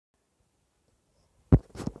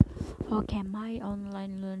Okay, my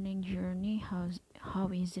online learning journey, how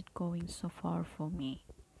is it going so far for me?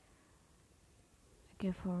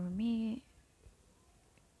 Okay, for me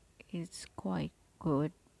it's quite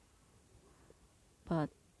good, but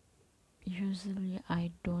usually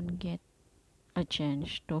I don't get a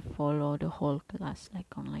chance to follow the whole class like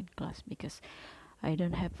online class because I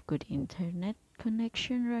don't have good internet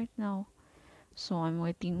connection right now. So I'm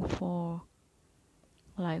waiting for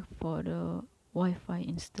the Wi-Fi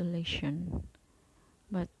installation,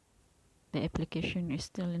 but the application is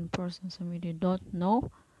still in process and we don't know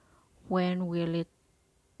when will it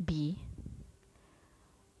be.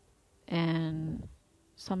 And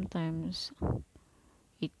sometimes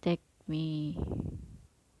it take me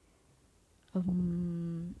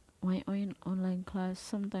my own online class,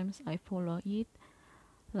 sometimes I follow it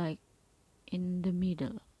like in the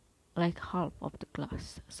middle, like half of the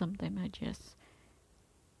class. Sometimes I just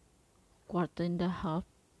quarter in the half,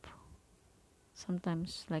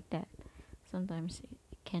 sometimes like that. Sometimes it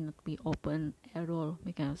cannot be open at all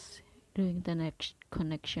because the internet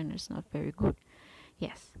connection is not very good.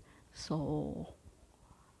 Yes, so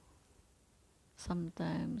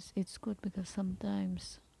sometimes it's good because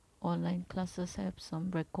sometimes online classes have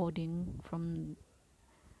some recording from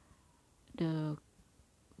the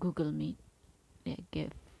Google Meet.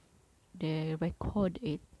 They record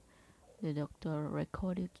it, the doctor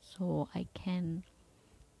record it, so I can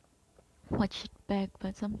watch it back.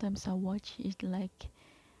 But sometimes I watch it like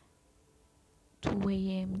 2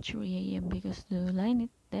 a.m., 3 a.m. because the line at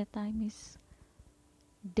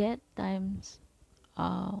that times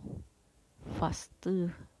are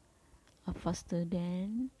faster, faster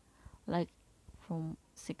than like from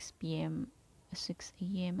 6 p.m., 6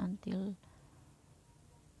 a.m. until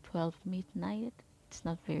 12 midnight. It's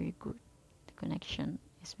not very good. The connection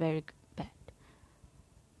is very bad.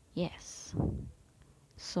 Yes.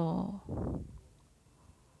 So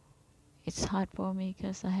it's hard for me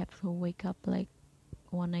because I have to wake up like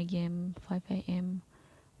 1 a.m., 5 a.m.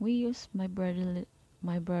 We use my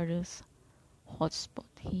brother's hotspot.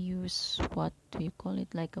 He use, what do you call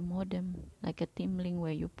it, like a modem, like a Teamlink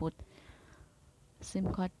where you put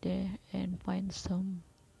SIM card there and find some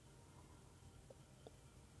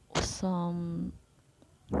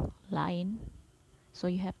line. So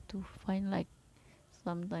you have to find like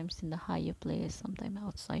sometimes in the higher place, sometimes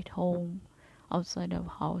outside of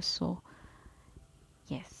house. So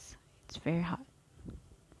yes, it's very hard.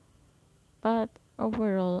 But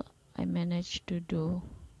overall, I managed to do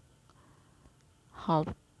half.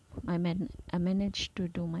 I managed to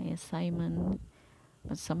do my assignment,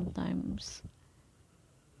 but sometimes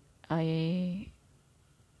I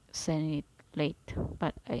send it late.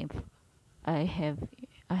 But I have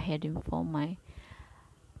I had informed my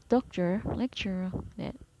doctor lecturer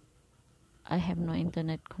that I have no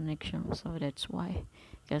internet connection, so that's why.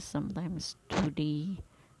 Because sometimes 2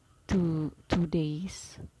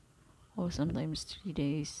 days or sometimes 3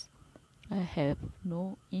 days I have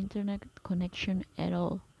no internet connection at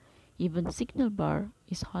all. Even signal bar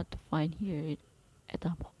is hard to find here at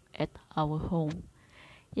at our home.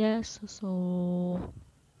 Yes, so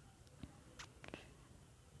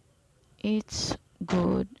it's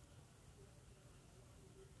good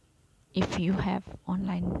if you have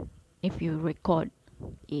online, if you record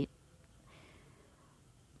it,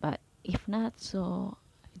 but if not, so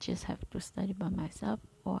I just have to study by myself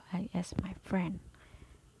or I ask my friend.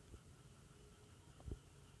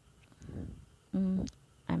 mm,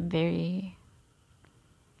 I'm very,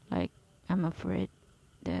 like, I'm afraid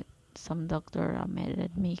that some doctor are mad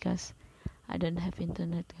at me because I don't have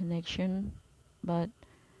internet connection, but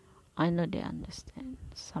I know they understand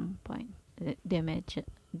some point. They mad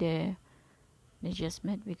they just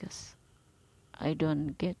mad because I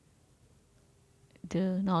don't get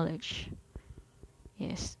the knowledge.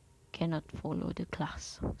 Yes, cannot follow the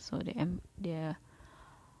class, so they're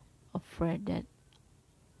afraid that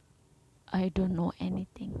I don't know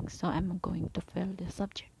anything, so I'm going to fail the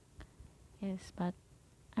subject. Yes, but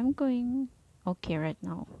I'm going okay right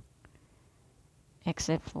now,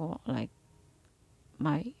 except for like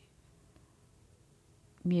my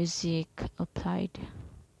music applied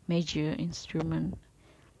major instrument.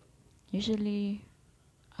 Usually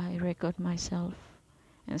I record myself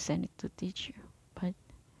and send it to teacher, but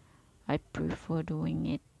I prefer doing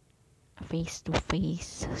it face to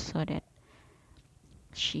face so that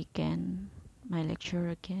my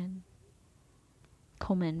lecturer can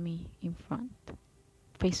comment me in front,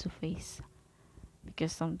 face to face.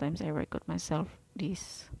 Because sometimes I record myself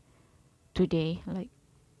this today, like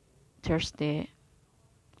Thursday,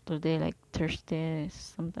 Thursday.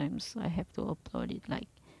 Sometimes I have to upload it like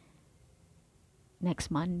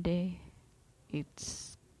next Monday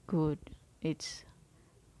it's good, it's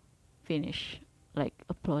finished, like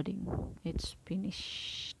uploading, it's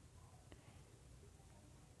finished.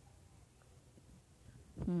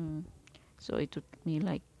 So it took me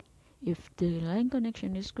like, if the line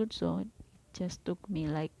connection is good, so it just took me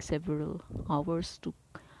like several hours to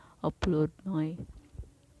upload my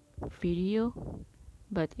video.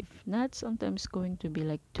 But if not, sometimes going to be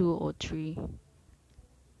like 2 or 3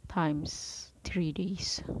 times 3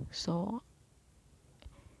 days. So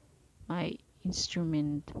my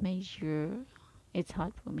instrument major, it's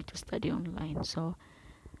hard for me to study online. So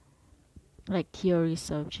like theory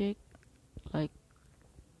subject like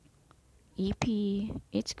EP,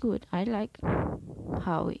 it's good. I like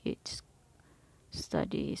how its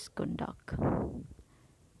study is conduct.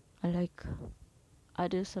 I like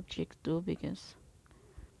other subjects too because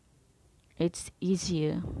it's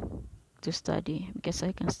easier to study because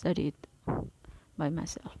I can study it by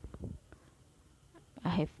myself. I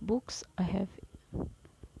have books, I have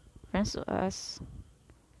friends to ask,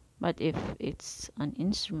 but if it's an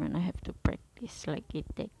instrument, I have to practice. Like it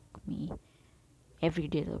take me every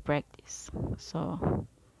day to practice. So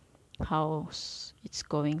how is it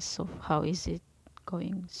going so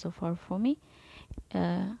far for me?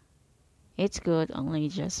 Uh, it's good. Only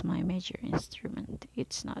just my major instrument.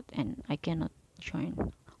 It's not, and I cannot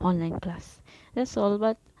join online class. That's all.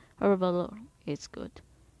 But overall, it's good.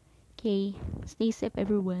 Okay, stay safe,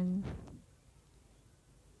 everyone.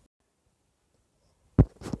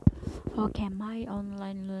 Okay, my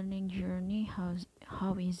online learning journey,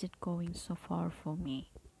 how is it going so far for me?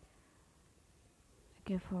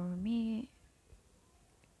 Okay, for me,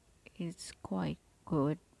 it's quite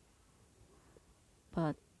good,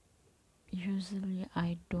 but usually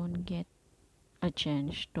I don't get a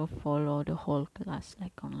chance to follow the whole class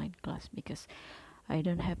like online class because I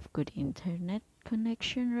don't have good internet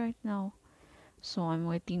connection right now. So I'm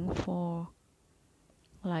waiting for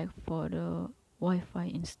the Wi-Fi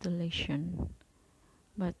installation,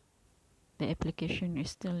 but the application is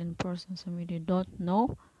still in process, so we don't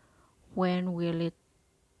know when will it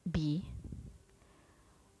be.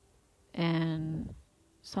 And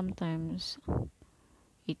sometimes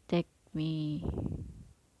it take me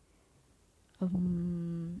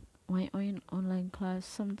my own online class,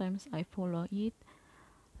 sometimes I follow it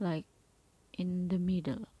like in the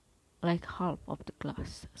middle, like half of the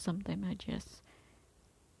class. Sometimes I just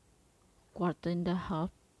quarter in the half,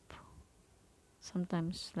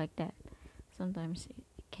 sometimes like that. Sometimes it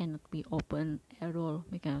cannot be open at all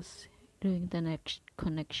because the internet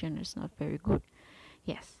connection is not very good.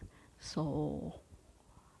 Yes, so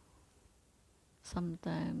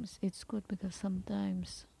sometimes it's good because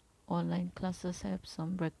sometimes online classes have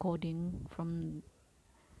some recording from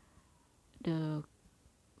the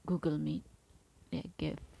Google Meet.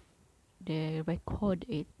 They record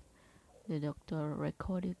it, the doctor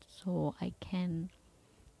record it, so I can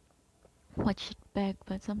watch it back.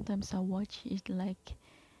 But sometimes I watch it like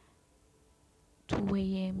 2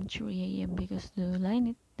 a.m., 3 a.m. because the line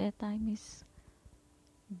at that time is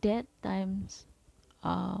that times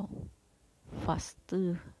uh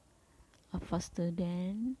faster faster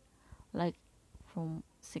than like from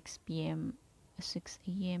 6 p.m. 6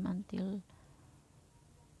 a.m. until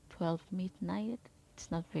 12 midnight.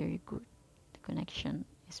 It's not very good. The connection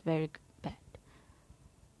is very bad.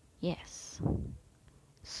 Yes,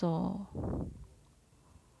 so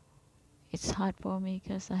it's hard for me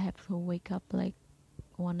because I have to wake up like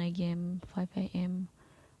 1 a.m., 5 a.m.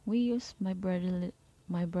 We use my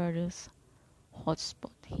brother's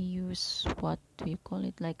hotspot. He use, what do you call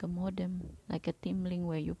it, like a modem, like a TeamLink,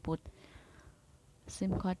 where you put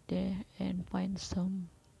SIM card there and find some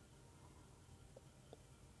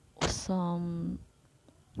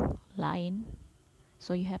line.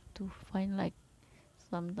 So you have to find like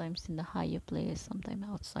sometimes in the higher place, sometimes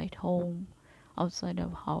outside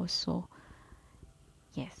of house. So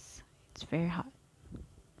yes, it's very hard.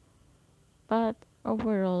 But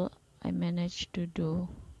overall, I managed to do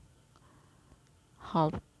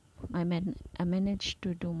half. I managed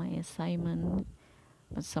to do my assignment,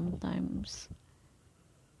 but sometimes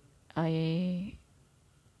I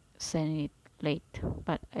send it late.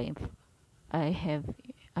 But I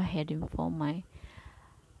had informed my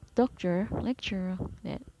doctor lecturer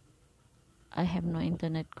that I have no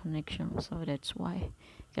internet connection, so that's why.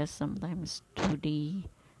 Because sometimes 2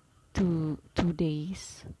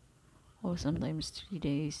 days or sometimes 3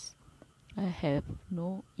 days I have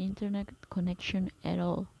no internet connection at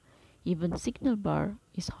all. Even signal bar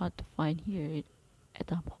is hard to find here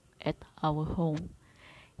at our, at our home.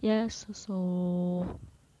 Yes, so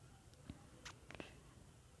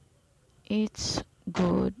it's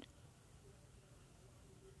good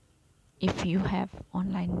if you have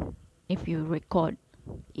online, if you record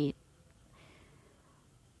it,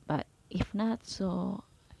 but if not, so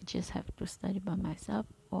I just have to study by myself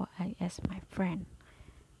or I ask my friend.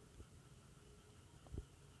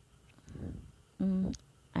 mm,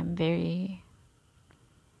 I'm very,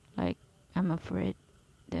 like, I'm afraid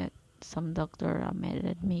that some doctor are mad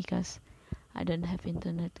at me because I don't have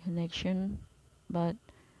internet connection, but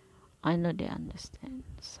I know they understand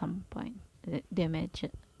some point. They mad,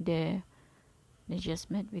 they just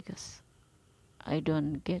mad because I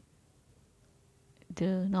don't get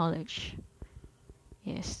the knowledge.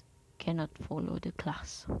 Yes, cannot follow the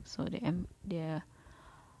class, so they're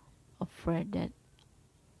afraid that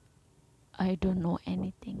I don't know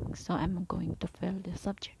anything, so I'm going to fail the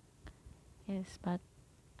subject. Yes, but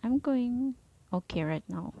I'm going okay right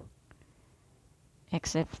now,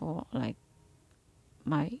 except for like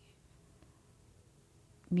my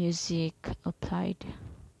music applied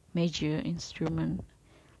major instrument.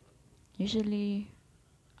 Usually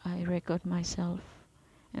I record myself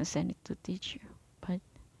and send it to teacher, but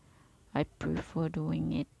I prefer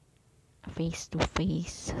doing it face to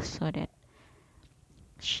face so that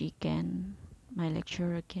my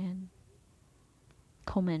lecturer can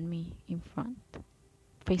comment me in front,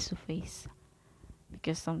 face to face.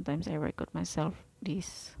 Because sometimes I record myself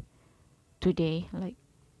this today, like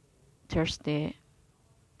Thursday,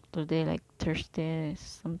 Thursday.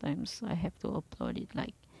 Sometimes I have to upload it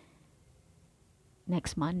like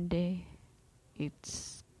next Monday.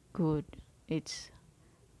 It's good. It's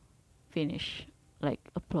finished. Like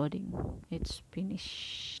uploading, it's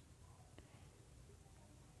finished.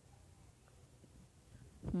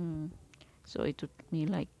 So it took me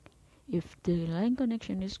like, if the line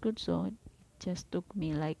connection is good, so it just took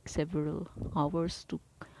me like several hours to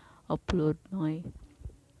upload my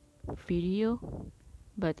video.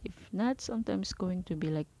 But if not, sometimes going to be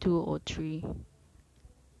like 2 or 3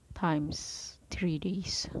 times 3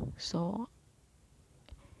 days. So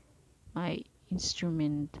my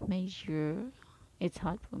instrument major, it's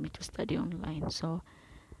hard for me to study online. So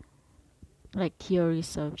like theory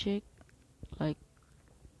subject, like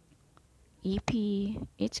EP,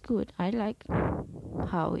 it's good. I like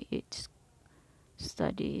how its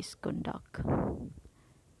study is conduct.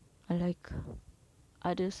 I like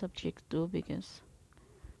other subjects too because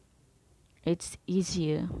it's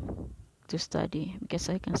easier to study because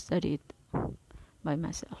I can study it by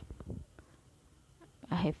myself.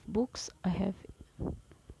 I have books, I have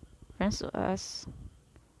friends to ask,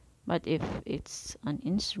 but if it's an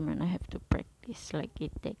instrument, I have to practice. Like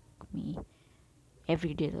it take me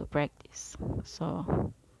every day to practice.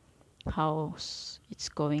 So how is it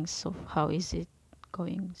going so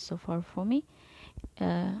far for me?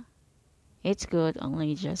 Uh, it's good.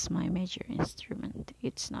 Only just my major instrument.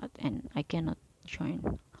 It's not, and I cannot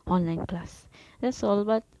join online class. That's all.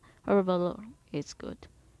 But overall, it's good.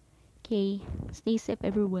 Okay, stay safe,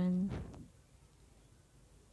 everyone.